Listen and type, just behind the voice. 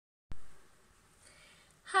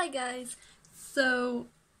Hi guys! So,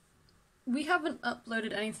 we haven't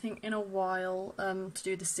uploaded anything in a while to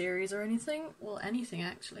do the series or anything. Well, anything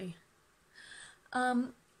actually.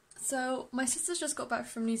 So my sister's just got back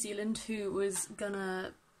from New Zealand who was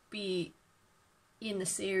gonna be in the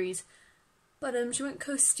series, but she went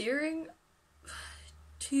coast-steering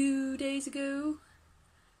 2 days ago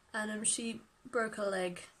and she broke her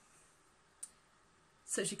leg,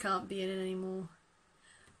 so she can't be in it anymore.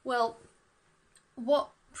 Well,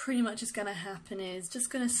 what pretty much is going to happen is just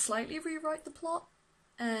going to slightly rewrite the plot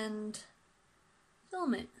and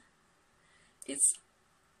film it. It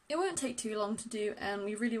won't take too long to do, and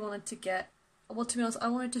we really wanted to get, well, to be honest, I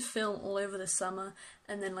wanted to film all over the summer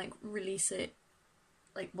and then like release it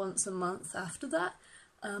like once a month after that,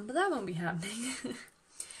 but that won't be happening.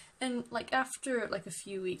 And like after like a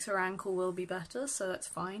few weeks her ankle will be better, so that's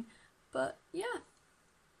fine. But yeah,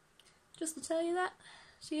 just to tell you that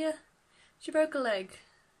she broke a leg.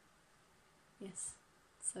 Yes,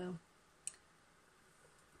 so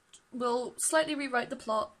we'll slightly rewrite the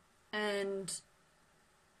plot and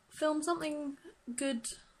film something good.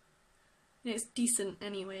 It's decent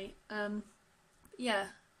anyway. Yeah,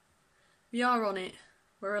 we are on it.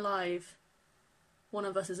 We're alive. One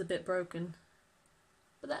of us is a bit broken,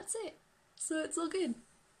 but that's it. So it's all good.